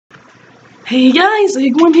Hey guys,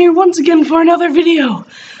 Egwin here once again for another video.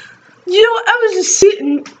 I was just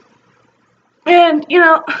sitting and,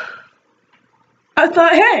 I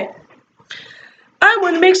thought, hey, I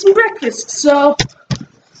want to make some breakfast, so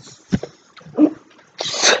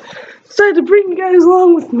decided to bring you guys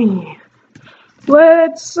along with me.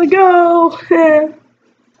 Let's go.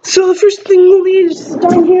 So the first thing we'll need is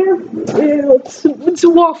down here, it's a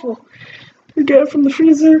waffle. We got it from the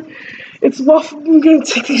freezer. It's waffle. I'm gonna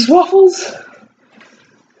take these waffles,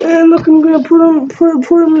 and look, I'm gonna put them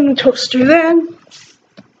in the toaster. Then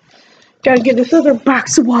gotta get this other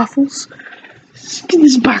box of waffles. Get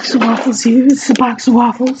this box of waffles here. This is a box of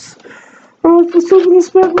waffles. Oh, let's open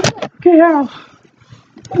this bad boy. Okay, now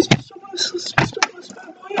let's just open this bad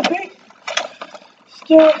boy up, eh?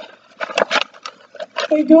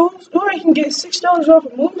 There it goes. Oh, I can get $6 off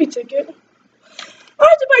a movie ticket. I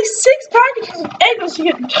have to buy 6 packages of eggs to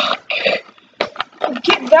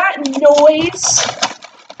get that noise.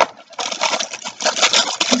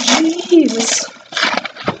 Jeez.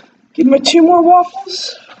 Get my 2 more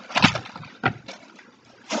waffles.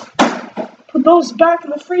 Put those back in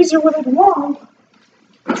the freezer where they belong.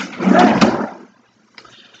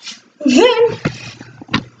 Then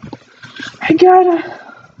I gotta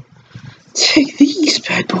take these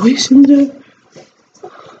bad boys and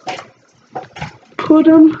put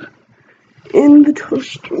them in the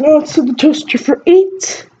toaster. Now it's in the toaster for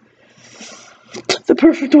 8. The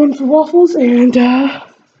perfect one for waffles, and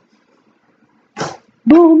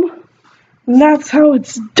boom. And that's how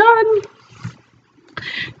it's done.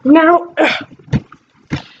 Now,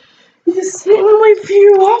 you just sit and wait for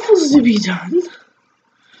your waffles to be done.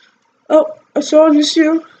 Oh, so I'll just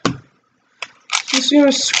gonna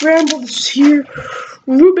scramble this here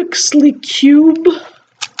Rubik's cube.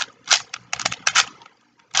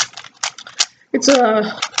 It's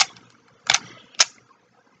a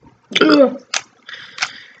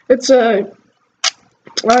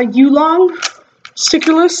U-long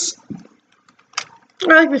stickerless. I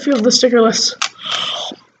like the feel of the stickerless.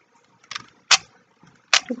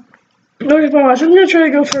 Okay, Bosh, I'm gonna try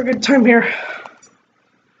to go for a good time here.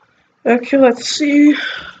 Okay, let's see.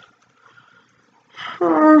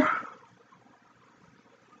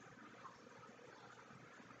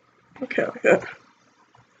 Okay.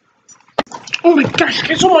 Oh my gosh,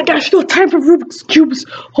 guys, oh my gosh, no time for Rubik's Cubes.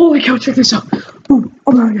 Holy cow, check this out. Boom,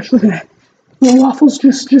 oh my gosh, look at that. The waffles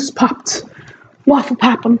just popped. Waffle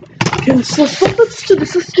popping. Okay, let's do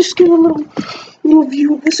this. Let's just get a little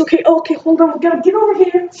view of this. Okay, hold on, we gotta get over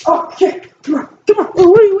here. Oh, okay, come on.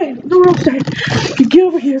 Oh, wait, no, okay. Get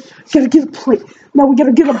over here, gotta get a plate. Now we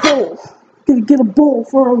gotta get a bowl. Gotta get a bowl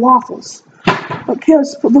for our waffles. Okay,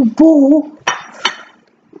 let's put the bowl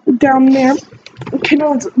down there. Okay,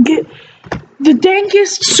 now let's get the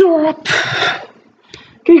dankest syrup.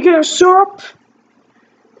 Okay, you got a syrup,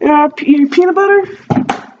 your peanut butter,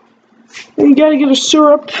 and you gotta get a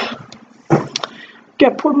syrup.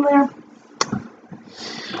 Gotta put them there.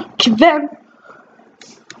 Okay, then,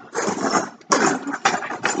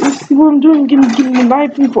 let's see what I'm doing. Getting the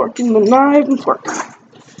knife and fork. Knife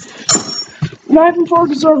and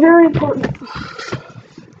forks are very important.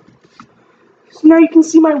 So now you can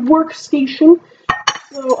see my workstation.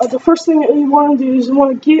 So the first thing that you want to do is you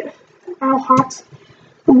want to get how hot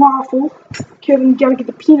the waffle. Okay, then you gotta get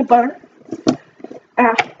the peanut butter.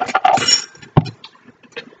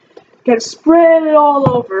 Gotta spread it all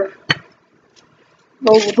over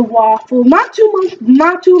the waffle. Not too much,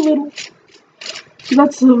 not too little.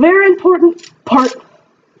 That's a very important part.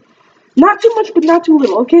 Not too much, but not too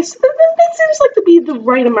little. Okay, so that seems like to be the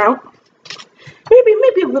right amount.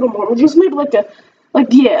 Maybe a little more. Just maybe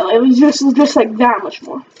just like that much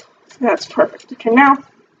more. That's perfect. Okay, now,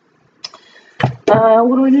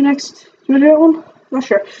 what do I do next? Do I do that one? Not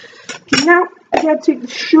sure. Okay, now I gotta take the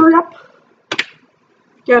syrup.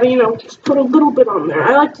 Gotta, just put a little bit on there.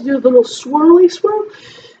 I like to do a little swirly swirl.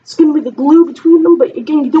 It's gonna be the glue between them, but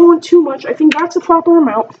again, you don't want too much. I think that's the proper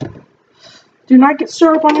amount. Do not get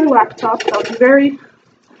syrup on your laptop. That would be very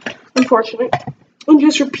unfortunate. And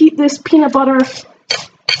just repeat this peanut butter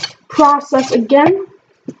process again,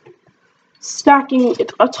 stacking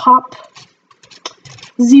it atop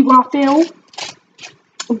the waffle.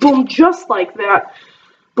 Boom, just like that.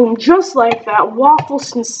 Boom, just like that. Waffle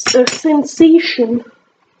sensation.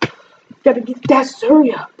 Gotta get that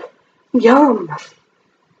syrup. Yum.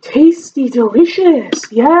 Tasty,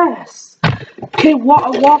 delicious. Yes. Okay,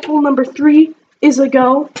 waffle number 3 is a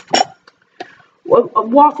go.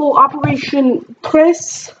 Waffle operation 3,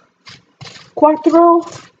 4,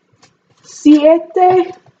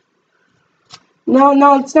 7.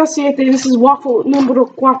 No, it's not 7. This is waffle numero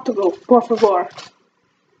 4, por favor.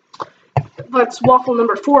 That's waffle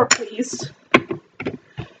number 4, please.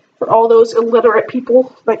 For all those illiterate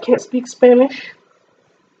people that can't speak Spanish.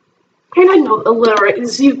 And I know illiterate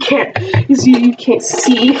is you can't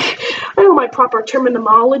see. I know my proper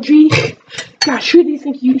terminology. Gosh, what do you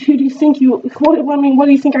think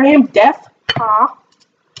I am, deaf? Huh?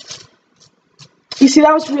 You see,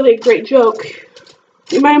 that was really a great joke.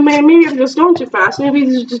 Maybe I'm just going too fast. Maybe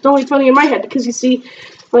this is just only funny in my head because you see,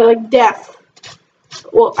 like deaf.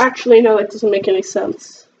 Well, actually, no, that doesn't make any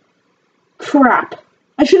sense. Crap.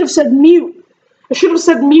 I should have said mute. I should have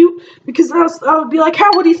said mute because I would be like,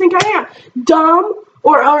 how? What do you think I am? Dumb?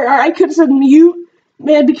 Or I could have said mute,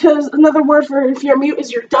 man, because another word for if you're mute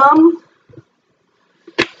is you're dumb.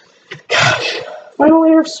 Gosh. Final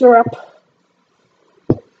layer of syrup.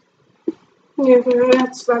 Yeah,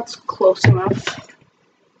 that's close enough.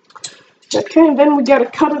 Okay, and then we gotta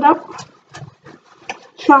cut it up.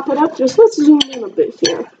 Chop it up. Just let's zoom in a bit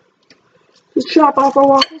here. Just chop off our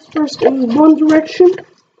waffles first in one direction,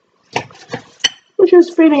 which is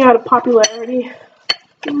fading out of popularity.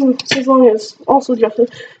 As long as also Justin,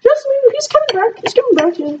 he's coming back. He's coming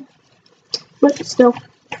back, yeah. But still,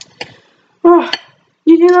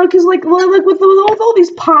 you know, because like with all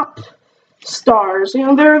these pop stars, you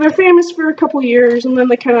know, they're famous for a couple years, and then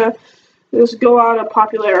they kind of just go out of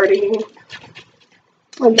popularity,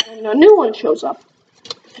 and then a new one shows up.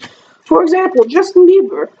 For example, Justin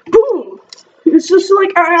Bieber. Boom. It's just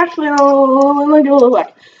like actually, let me go look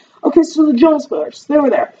back. Okay, so the Jonas Brothers, they were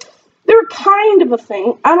there. They were kind of a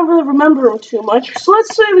thing. I don't really remember them too much. So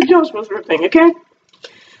let's say the Jonas Brothers were a thing, okay?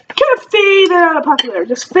 Kind of faded out of popularity.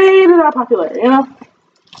 Just faded out of popularity, you know?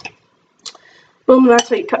 Boom, that's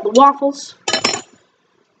how you cut the waffles.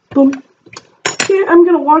 Boom. Okay, I'm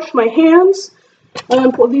gonna wash my hands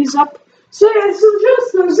and pull these up. So yeah, so the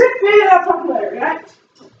Jonas Brothers, they faded out of popularity, right?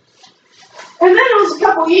 And then it was a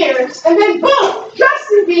couple years, and then boom,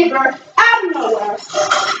 Justin Bieber out of nowhere.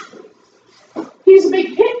 He's a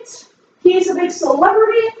big hit. He's a big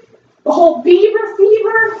celebrity. The whole Bieber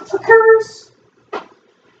fever occurs. It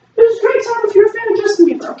was a great time if you're a fan of Justin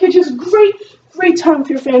Bieber. Okay, just great time if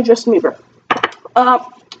you're a fan of Justin Bieber. A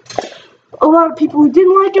lot of people who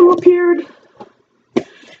didn't like him appeared. It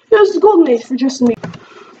was the golden age for Justin Bieber.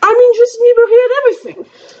 I mean, Justin Bieber, he had everything.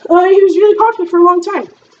 He was really popular for a long time.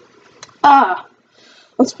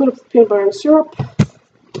 Let's put up the peanut butter and syrup. But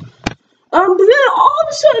then all of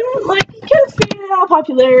a sudden, like, he kind of faded out of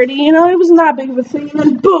popularity, you know, it wasn't that big of a thing, and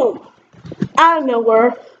then boom, out of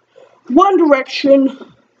nowhere, One Direction,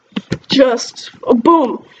 just,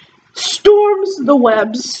 boom, storms the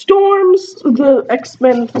webs, storms the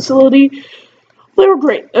X-Men facility. They were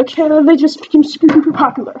great, okay, and they just became super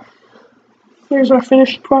popular. Here's our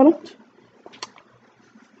finished product.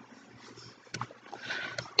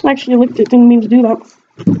 I actually licked it, didn't mean to do that.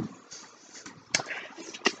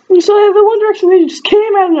 So the One Direction, they just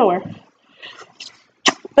came out of nowhere.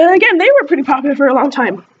 And again, they were pretty popular for a long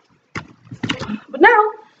time. But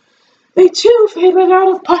now, they too faded out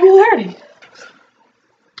of popularity.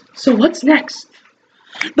 So what's next?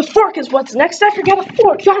 The fork is what's next. I forgot a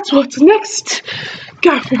fork. That's what's next.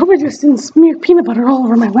 Gosh, I hope I just didn't smear peanut butter all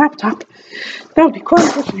over my laptop. That would be quite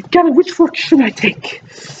unfortunate. God, which fork should I take?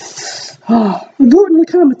 Oh, vote in the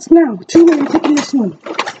comments now. Too many taking this one.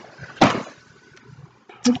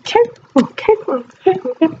 Okay.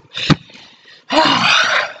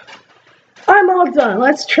 I'm all done.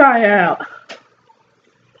 Let's try it out.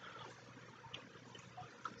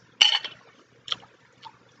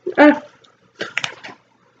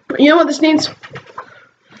 You know what this needs?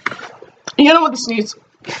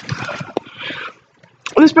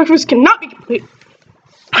 This breakfast cannot be complete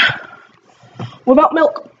without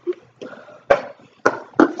milk.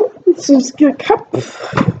 So let's get a cup.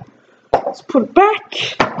 Let's put it back.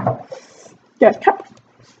 Get a cup.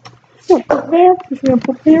 We'll put it there. We're gonna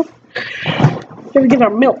put it there. Gotta get our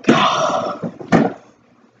milk.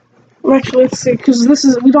 Actually, let's see, because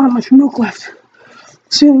we don't have much milk left.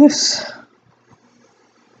 See, in this,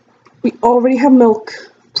 we already have milk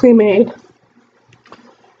pre-made.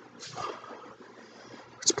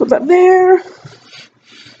 Let's put that there.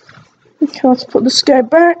 Okay, let's put this guy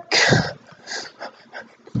back.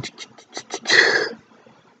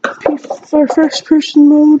 For first person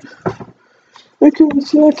mode. Okay,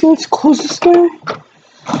 let's close this guy.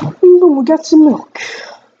 And boom, we got some milk.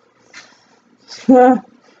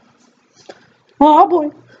 Oh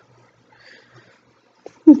boy.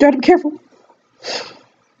 You gotta be careful.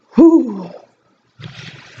 Ooh.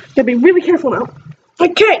 Gotta be really careful now.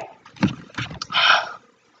 Okay.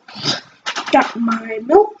 Got my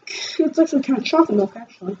milk. It's actually kind of chocolate milk,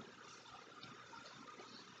 actually.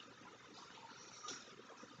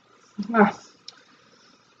 Ah.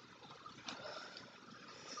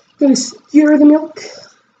 Gonna stir the milk.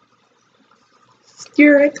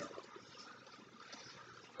 Stir it.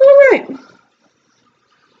 All right.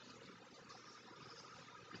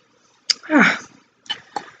 Ah.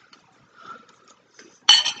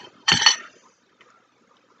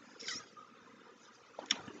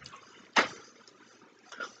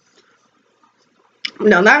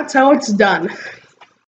 Now that's how it's done.